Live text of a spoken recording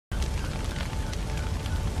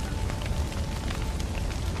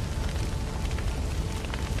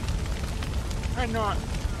Or Norm.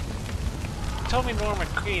 You told me Norma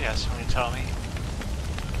Creedus when you told me.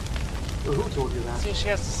 Well, who told you that? See what she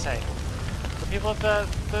has to say. The people at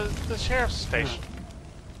the sheriff's station.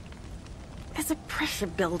 There's a pressure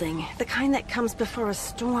building, the kind that comes before a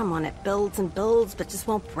storm when it builds and builds but just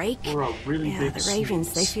won't break. Or a really big the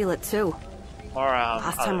ravens, they feel it too. Or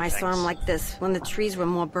Last time I saw things. them like this, when the trees were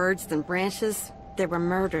more birds than branches, there were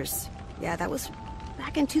murders. Yeah, that was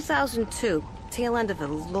back in 2002, tail end of the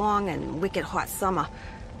long and wicked hot summer.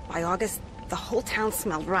 By August, the whole town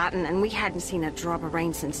smelled rotten, and we hadn't seen a drop of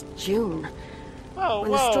rain since June.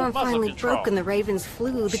 When the storm finally broke and the ravens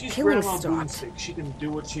flew, the killing stopped. She can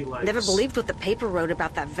do what she likes. Never believed what the paper wrote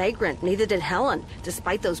about that vagrant, neither did Helen,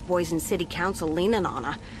 despite those boys in city council leaning on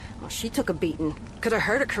her. Well, she took a beating. Could have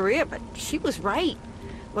hurt her career, but she was right.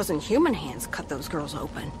 Wasn't human hands cut those girls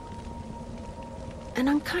open. An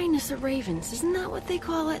unkindness of ravens, isn't that what they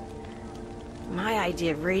call it? My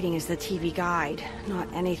idea of reading is the TV guide,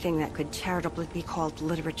 not anything that could charitably be called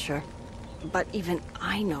literature. But even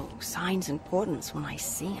I know signs and portents when I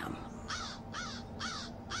see them.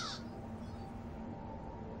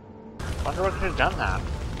 Wonder what could have done that.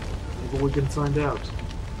 Maybe we can find out.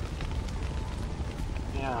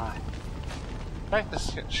 Yeah. Back to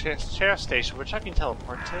the sheriff's station, which I can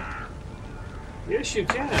teleport to. Yes, you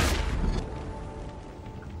can.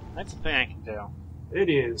 That's a thing I can do. It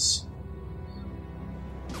is.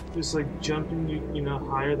 Just like jumping, you know,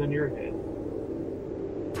 higher than your head.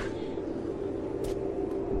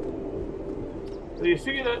 Have you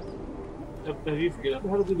figured out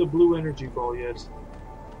how to do the blue energy ball yet?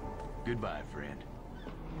 Goodbye, friend.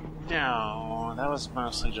 No, that was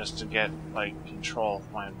mostly just to get, like, control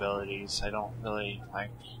of my abilities. I don't really,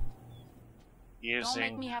 like, using...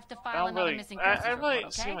 Don't make me have to file another missing persons I really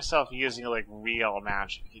report, okay? see myself using, like, real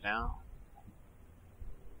magic, you know?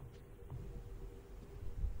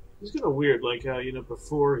 It's kind of weird, like, you know,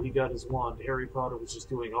 before he got his wand, Harry Potter was just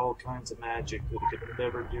doing all kinds of magic that he could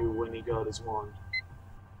never do when he got his wand.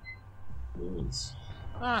 Yes.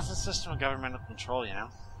 Oh, it's a system of governmental control, you know?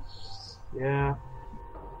 Yeah.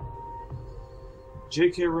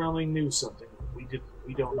 J.K. Rowling knew something. We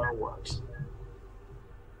don't know what.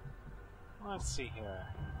 Let's see here.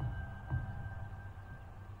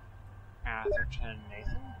 Atherton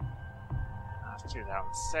Nathan? That's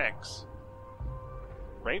 2006.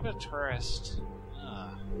 Rape a tourist.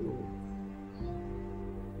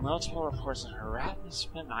 Multiple reports of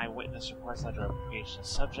harassment, eyewitness reports that identification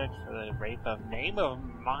subject for the rape of name of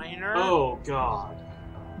minor. Oh, God.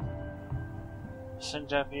 Send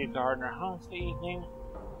Deputy Gardner home for the evening.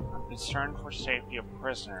 I'm concerned for safety of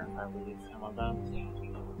prisoner if I leave him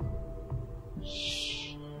alone.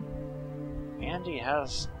 Shh. Andy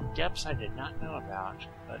has depths I did not know about,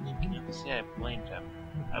 but you can't say I blamed him.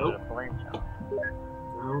 I would have blamed him.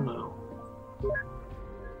 Oh no.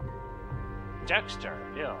 Dexter,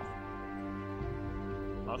 ill.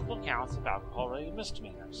 Multiple counts of alcohol-related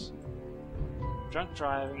misdemeanors. Drunk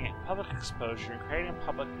driving and public exposure and creating a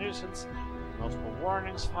public nuisance. Multiple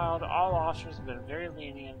warnings filed. All officers have been very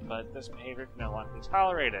lenient, but this behavior can no longer be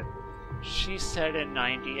tolerated. She said in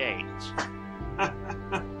 '98. I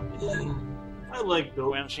like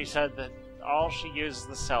Bill. When she said that all she uses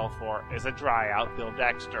the cell for is a dry-out Bill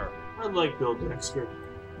Dexter. I like Bill Dexter.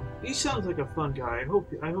 He sounds like a fun guy.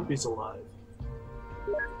 I hope he's alive.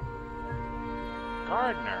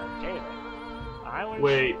 Gardner, David.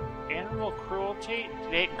 Wait. Animal cruelty?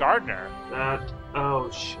 Nate Gardner. Oh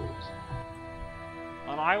shit.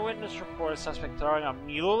 An eyewitness reported suspect throwing a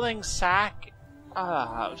muling sack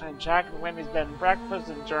between Jack and Wendy's bed and breakfast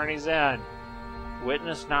and Journey's End.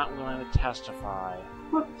 Witness not willing to testify.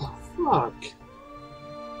 What the fuck?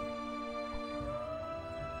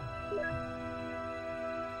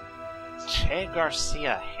 Che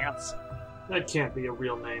Garcia Hansen. That can't be a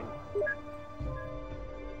real name.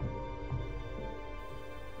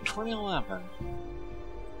 2011.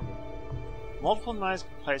 Multiple noise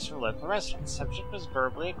complaints from local residents. Subject was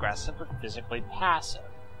verbally aggressive but physically passive.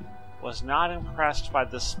 Was not impressed by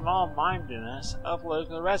the small-mindedness of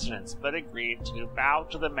local residents, but agreed to bow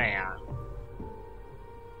to the man.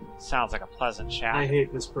 Sounds like a pleasant chat. I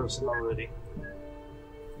hate this person already.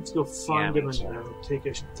 Let's go find him and take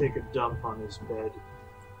a dump on his bed.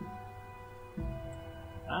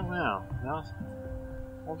 I don't know. No,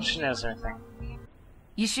 hope she knows everything.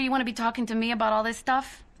 You sure you want to be talking to me about all this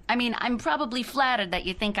stuff? I mean, I'm probably flattered that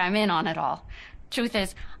you think I'm in on it all. Truth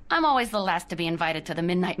is, I'm always the last to be invited to the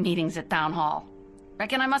midnight meetings at Town Hall.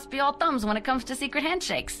 Reckon I must be all thumbs when it comes to secret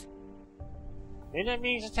handshakes. Midnight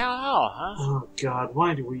meetings at Town Hall, huh? Oh god,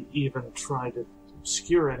 why do we even try to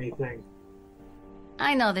obscure anything?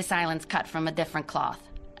 I know this island's cut from a different cloth.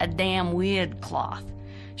 a damn weird cloth.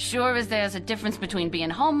 Sure as there's a difference between being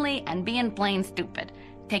homely and being plain stupid.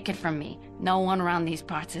 Take it from me, no one around these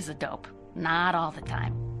parts is a dope. Not all the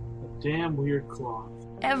time. A damn weird cloth.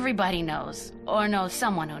 Everybody knows, or knows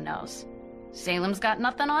someone who knows. Salem's got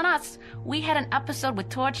nothing on us. We had an episode with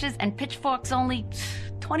torches and pitchforks only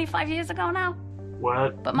 25 years ago now.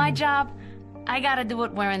 What? But my job, I gotta do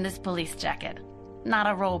it wearing this police jacket. Not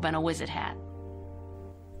a robe and a wizard hat.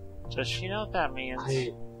 Does she know what that means?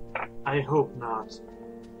 I hope not.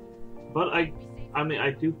 But I mean,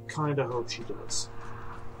 I do kind of hope she does.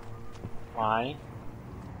 Why?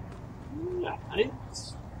 Yeah,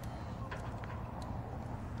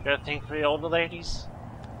 Good thing for the older ladies?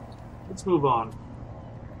 let's move on.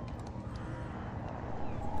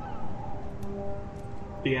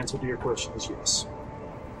 The answer to your question is yes.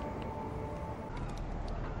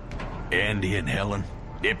 Andy and Helen,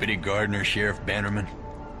 Deputy Gardner, Sheriff Bannerman.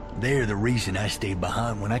 They're the reason I stayed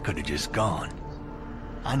behind when I could have just gone.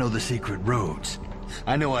 I know the secret roads.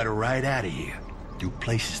 I know how to ride out of here, through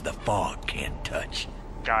places the fog can't touch.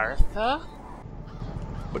 Gartha?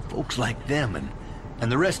 But folks like them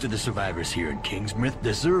and the rest of the survivors here in Kingsmouth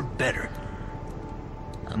deserve better.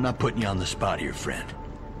 I'm not putting you on the spot here, friend.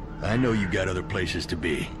 I know you got other places to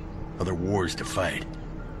be, other wars to fight.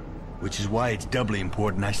 Which is why it's doubly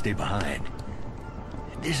important I stay behind.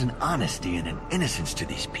 There's an honesty and an innocence to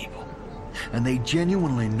these people, and they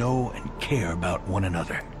genuinely know and care about one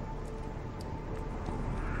another.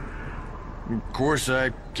 Of course, I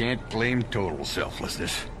can't claim total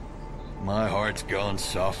selflessness. My heart's gone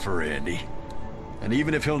soft for Andy. And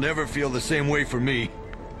even if he'll never feel the same way for me,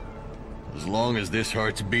 as long as this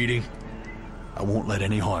heart's beating, I won't let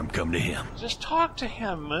any harm come to him. Just talk to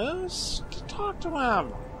him, Moose. Just talk to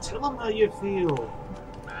him. Tell him how you feel.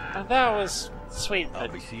 And that was sweet, but I'll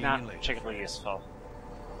be seeing not you later. particularly useful.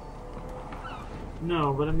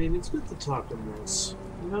 No, but I mean, it's good to talk to Moose.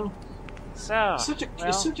 You know, So,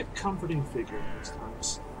 he's such a comforting figure most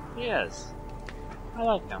times. he is. I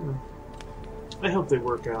like him. I hope they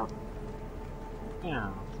work out.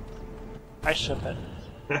 Yeah. I ship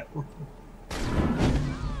it.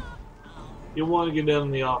 You'll want to get down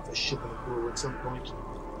in the office shipping crew at some point.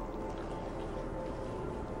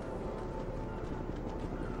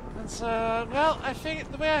 It's, well,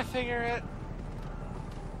 the way I figure it...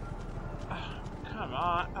 come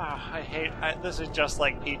on. This is just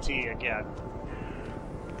like PT again.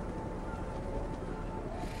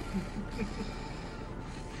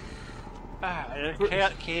 I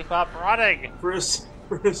can't keep up running. For a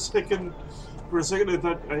second, I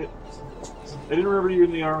thought I didn't remember you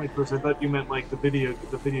in the army. First, I thought you meant like the video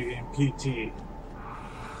game PT.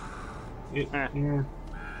 Yeah.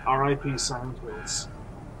 R.I.P. Silent Hills,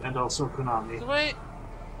 and also Konami.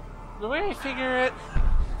 The way I figure it,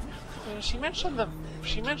 she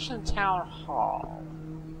mentioned town hall.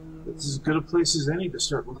 It's as good a place as any to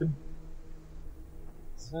start looking.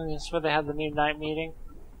 So that's where they had the midnight meeting.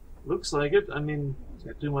 Looks like it. I mean,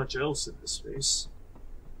 can't do much else in this space.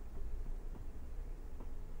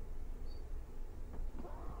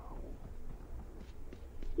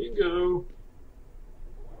 Bingo!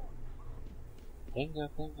 Bingo,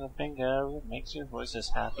 bingo, bingo. Makes your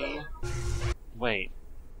voices happy. Wait.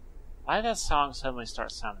 Why did that song suddenly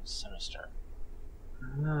start sounding sinister?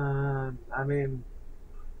 I mean,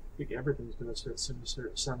 I think everything's gonna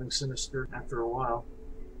start sounding sinister after a while.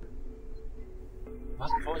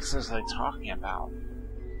 What voices are they talking about?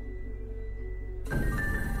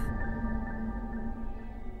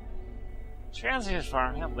 Transient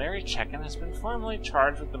farmhand Larry Checken has been formally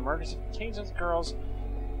charged with the murders of Kingsmouth girls.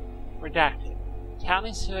 Redacted.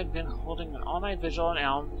 Counties who had been holding an all-night vigil on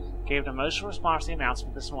Elm gave an emotional response to the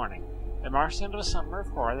announcement this morning. It marks the end of a summer of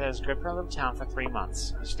horror that has gripped around the town for 3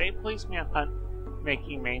 months. A state police manhunt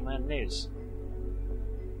making mainland news.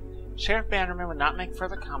 Sheriff Bannerman would not make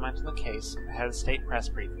further comment on the case ahead of the state press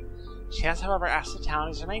briefing. She has, however, asked the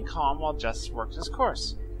townies to remain calm while justice works its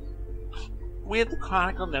course. We at the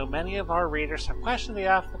Chronicle know many of our readers have questioned the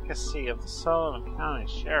efficacy of the Sullivan County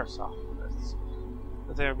Sheriff's Office.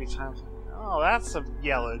 But there will be times... Oh, that's some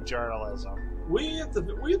yellow journalism. We at the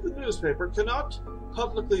newspaper cannot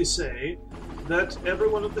publicly say that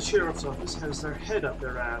everyone at the sheriff's office has their head up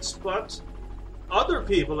their ass, but other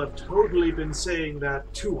people have totally been saying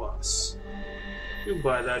that to us. You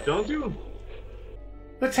buy that, don't you?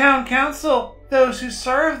 The town council, those who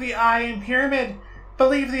serve the Iron Pyramid,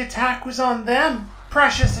 believe the attack was on them.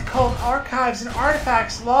 Precious occult archives and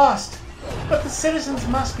artifacts lost. But the citizens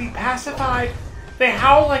must be pacified. They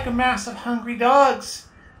howl like a mass of hungry dogs.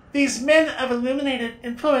 These men of illuminated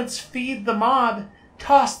influence feed the mob,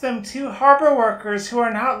 toss them to harbor workers who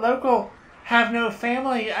are not local, have no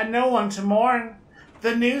family and no one to mourn.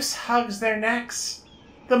 The noose hugs their necks.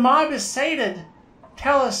 The mob is sated.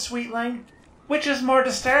 Tell us, sweetling, which is more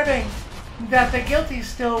disturbing, that the guilty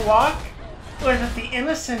still walk, or that the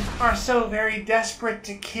innocent are so very desperate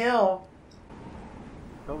to kill?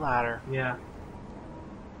 The latter. Yeah.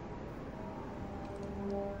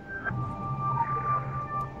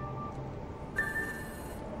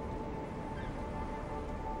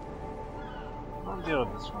 I'll deal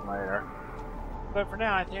with this one later. But for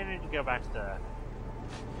now, I think I need to go back to the...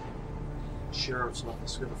 Sheriff's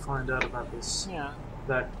office. Gonna find out about this. Yeah.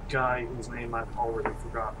 That guy whose name I've already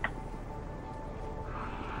forgotten.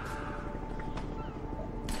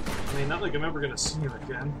 I mean, not like I'm ever gonna see him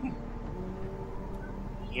again.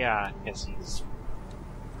 Yeah, because he's...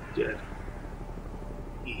 Dead.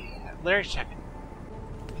 Yeah. Larry's checking.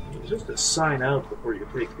 Just to sign out before you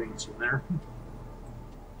take things from there.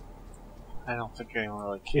 I don't think anyone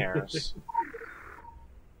really cares.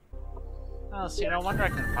 Oh, see, no wonder I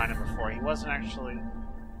couldn't find him before. He wasn't actually...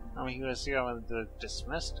 I mean, he was in the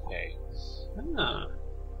dismissed case. Ah.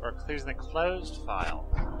 Or it clears the closed file.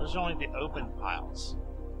 Those are only the open files.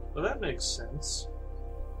 Well, that makes sense.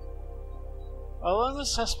 Although the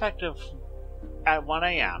suspect at 1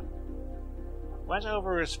 a.m. went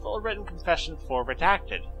over his full written confession for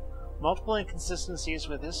redacted. Multiple inconsistencies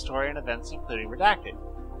with his story and events including redacted.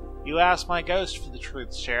 You asked my ghost for the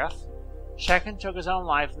truth, Sheriff. Shekin took his own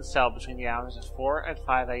life in the cell between the hours of 4 and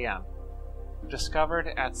 5 a.m. Discovered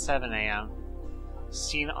at 7 a.m.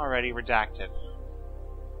 Scene already redacted.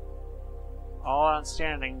 All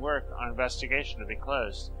outstanding work on investigation to be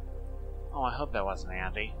closed. Oh, I hope that wasn't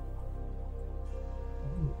Andy.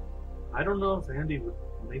 I don't know if Andy would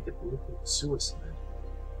make it look like suicide.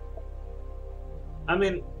 I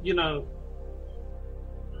mean, you know,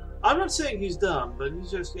 I'm not saying he's dumb, but he's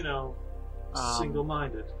just, you know,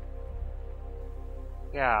 single-minded.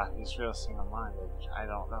 Yeah, he's real single-minded. I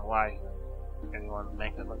don't know why anyone would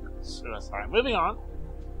make it look like suicide. Moving on.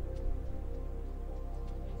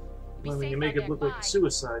 I mean, you make it look like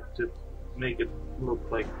suicide to make it look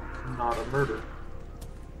like not a murder.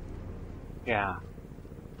 Yeah.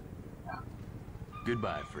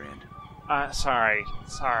 Goodbye, friend. Sorry.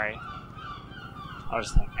 I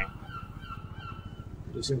was thinking.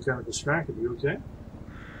 You seem kind of distracted. You okay?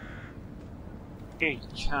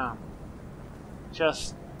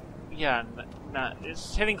 Just, yeah,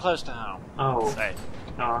 it's hitting close to home. Oh. Say.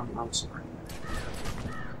 No, I'm sorry.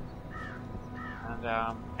 And,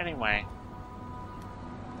 anyway.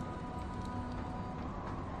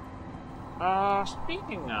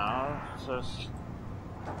 Speaking of this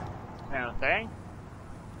kind of thing,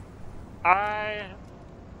 I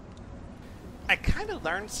kind of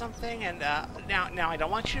learned something, and, now I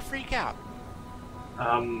don't want you to freak out.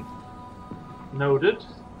 Noted.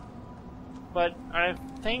 But I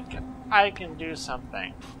think I can do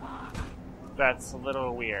something that's a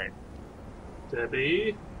little weird.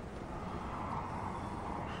 Debbie?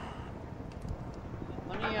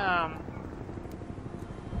 Let me,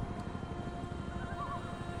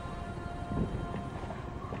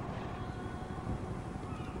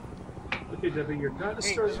 Okay, Debbie, you're kind of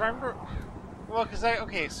hey, starting... remember... Well,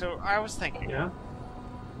 so I was thinking. Yeah?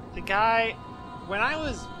 The guy... When I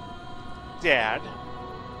was dead...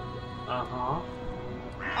 Uh-huh.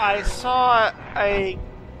 I saw a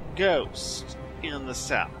ghost in the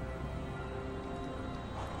cell.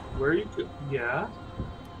 Where you go? Yeah?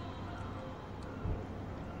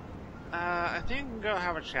 I think we can go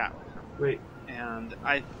have a chat with him. Wait. And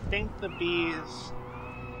I think the bees...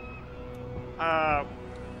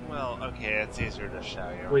 well, okay, it's easier to show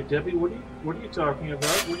you. Wait, Debbie, what are you talking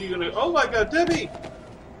about? What are you gonna... Oh my god, Debbie!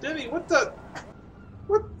 Debbie, what the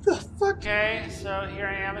fuck? Okay, so here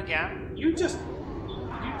I am again. You just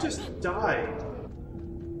died.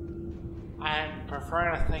 I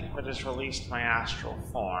prefer to think that it's released my astral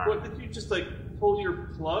form. What, did you just, like, pull your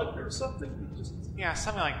plug or something? You just... Yeah,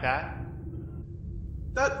 something like that.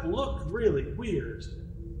 That looked really weird.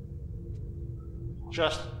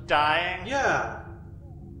 Just dying? Yeah.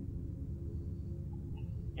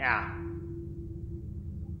 Yeah.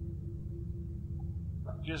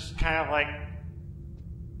 Just kind of like...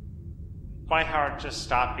 My heart just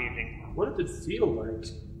stopped beating. What did it feel like?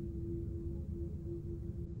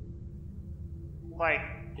 Like,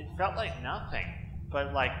 it felt like nothing.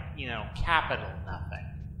 But like, you know, capital nothing.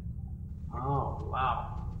 Oh,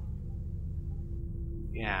 wow.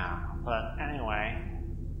 Yeah, but anyway.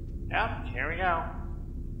 Yep, here we go.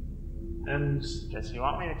 And... Does he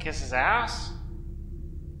want me to kiss his ass?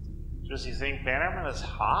 Does he think Bannerman is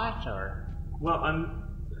hot, or...? Well, I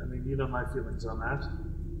mean, you know my feelings on that.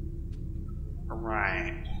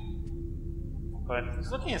 Right. But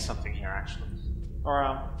he's looking at something here, actually.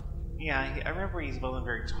 Or, yeah, I remember he's been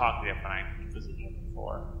very talkative when I visited him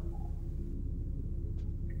before.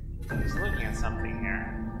 He's looking at something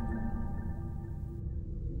here.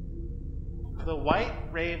 The White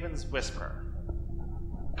Raven's Whisper.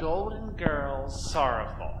 Golden girls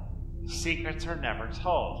sorrowful. Secrets are never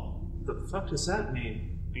told. The fuck does that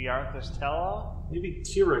mean? The Arthur's tell-all? Maybe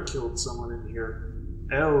Kira killed someone in here.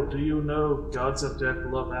 Elle, do you know gods of death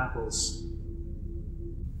love apples?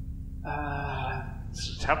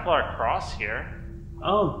 There's a Templar cross here.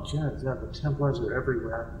 Oh, yeah, the Templars are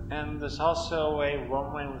everywhere. And there's also a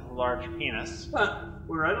woman with a large penis.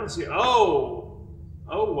 Where I don't see... Oh!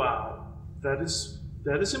 Oh, wow. That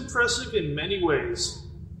is impressive in many ways.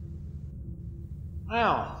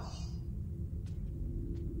 Well,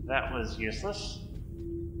 that was useless.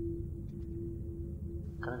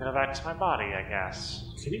 Gonna go back to my body, I guess.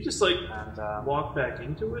 Can you just, like, walk back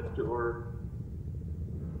into it, or...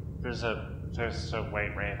 There's a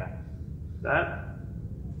White Raven.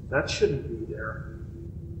 That shouldn't be there.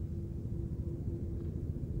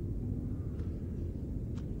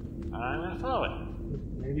 I'm gonna follow it.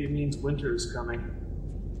 Maybe it means winter's coming.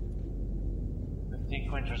 I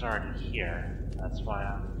think winter's already here. That's why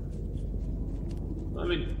I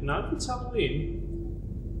mean, not if it's Halloween.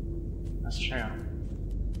 That's true.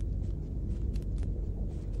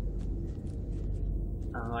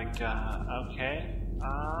 I'm like, okay.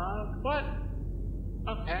 What?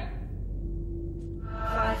 Okay.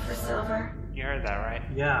 5 for silver. You heard that, right?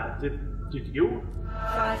 Yeah, did you?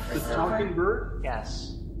 5 for The silver. talking bird?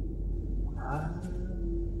 Yes.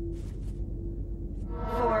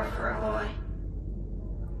 4 for a boy.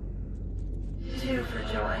 2 for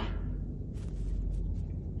joy.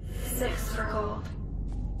 6 for gold.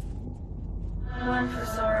 1 for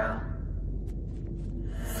sorrow.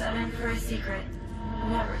 7 for a secret,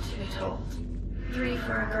 never to be told. 3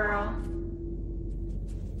 for a girl.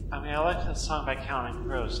 I mean, I like the song by Counting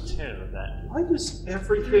Crows too. That Why does 3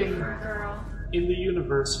 everything for a girl. in the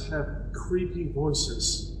universe have creepy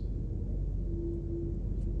voices?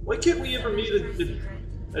 Why can't we ever meet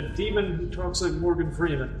a demon who talks like Morgan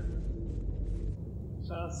Freeman?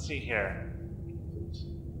 So let's see here.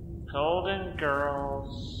 Golden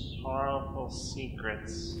girls, horrible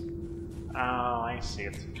secrets. Oh, I see.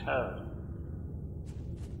 It's a code.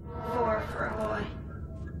 4 for a boy.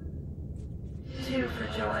 2 for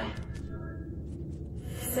joy.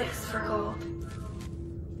 6 for gold.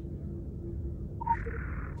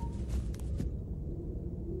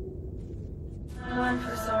 1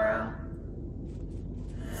 for sorrow.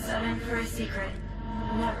 7 for a secret,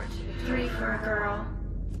 never to be. 3 for a girl.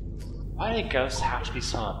 Why did ghosts have to be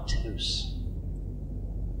so obtuse?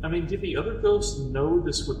 I mean, did the other ghosts know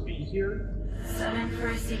this would be here? 7 for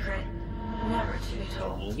a secret, never to be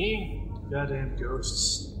told. Maybe? Goddamn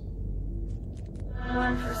ghosts.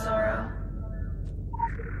 1 for sorrow.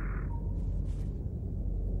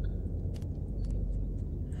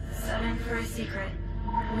 7 for a secret,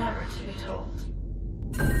 never to be told.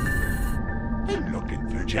 I'm looking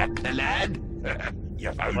for Jack the lad.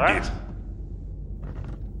 You found What? it.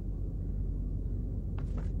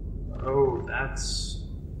 Oh,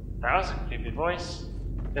 That was a creepy voice.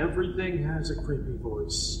 everything has a creepy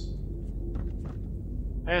voice.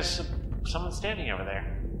 There's someone standing over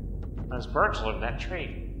there. There's birds all over that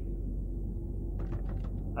tree.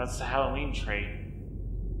 That's the Halloween tree.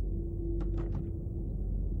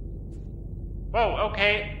 Whoa,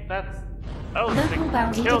 okay, that's... Oh, Local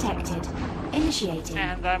bounty killed me. detected. Initiating.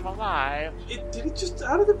 And I'm alive.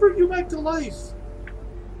 How did it bring you back to life?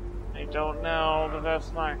 I don't know, but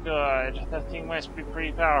that's not good. That thing must be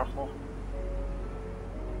pretty powerful.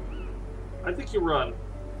 I think you run.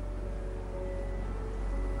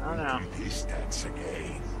 I don't know. This dance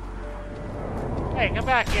again. Hey, come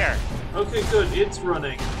back here. Okay, good, it's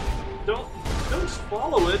running. Don't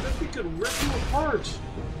follow it, that thing could rip you apart.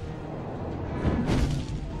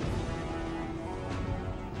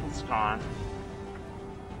 It's gone.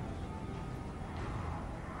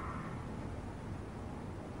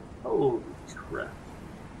 Holy crap.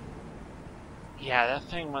 Yeah, that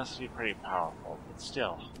thing must be pretty powerful, but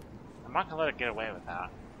still. I'm not gonna let it get away with that.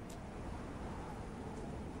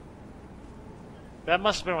 That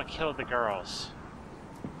must have been what killed the girls.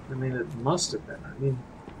 I mean, it must have been. I mean...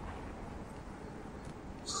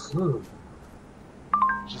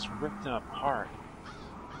 Just ripped them apart.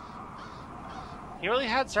 He really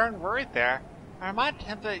had Zern worried there. I reminded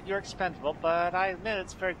him that you're expendable, but I admit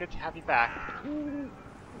it's very good to have you back.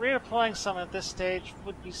 Redeploying someone at this stage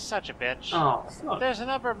would be such a bitch. Oh, fuck. There's a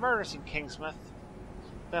number of murders in Kingsmouth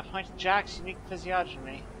that point to Jack's unique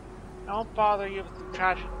physiognomy. I won't bother you with the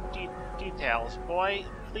tragic details. Boy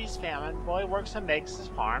flees famine. Boy works and makes his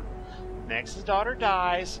farm. Meg's daughter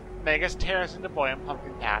dies. Megas tears into boy and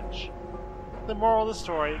pumpkin patch. The moral of the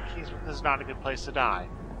story, Kingsmouth is not a good place to die,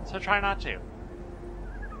 so try not to.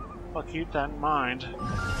 I'll keep that in mind.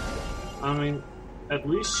 I mean, at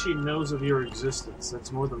least she knows of your existence.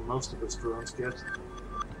 That's more than most of us drones get.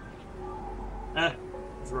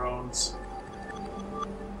 Drones.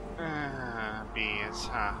 Bees,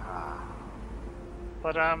 haha.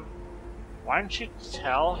 But, why didn't you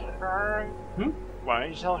tell her? Why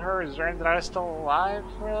didn't you tell her? Is there anything that I was still alive,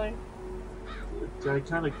 really? I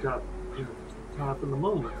kind of got, caught up in the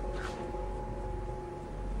moment.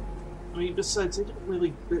 I mean, besides, they don't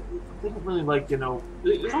really like, they don't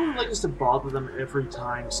really like us to bother them every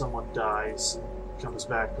time someone dies and comes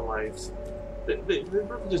back to life. They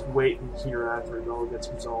really just wait and hear after it all gets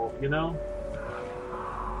resolved, you know?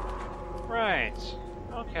 Right.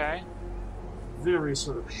 Okay. Very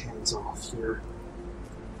sort of hands-off here.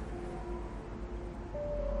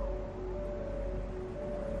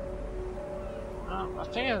 I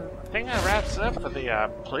think that wraps it up for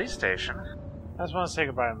the police station. I just want to say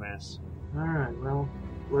goodbye, Miss. Alright, well,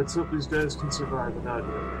 let's hope these guys can survive without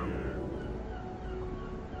you.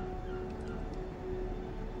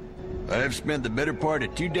 I've spent the better part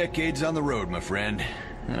of 2 decades on the road, my friend.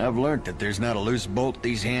 And I've learned that there's not a loose bolt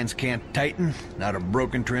these hands can't tighten, not a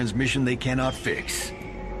broken transmission they cannot fix.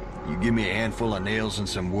 You give me a handful of nails and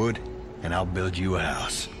some wood, and I'll build you a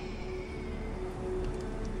house.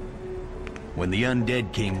 When the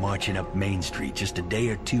undead came marching up Main Street just a day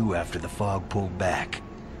or 2 after the fog pulled back,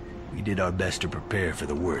 we did our best to prepare for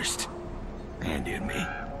the worst. Andy and me,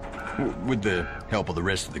 with the help of the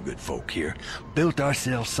rest of the good folk here, built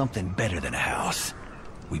ourselves something better than a house.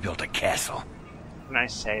 We built a castle.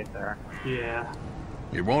 Nice save there. Yeah.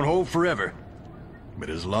 It won't hold forever, but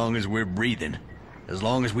as long as we're breathing, as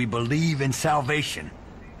long as we believe in salvation,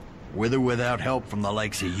 with or without help from the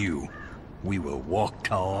likes of you, we will walk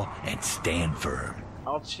tall and stand firm.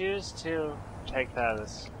 I'll choose to take that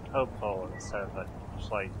as hopeful instead of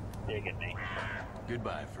just like dig at me.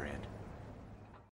 Goodbye, friend.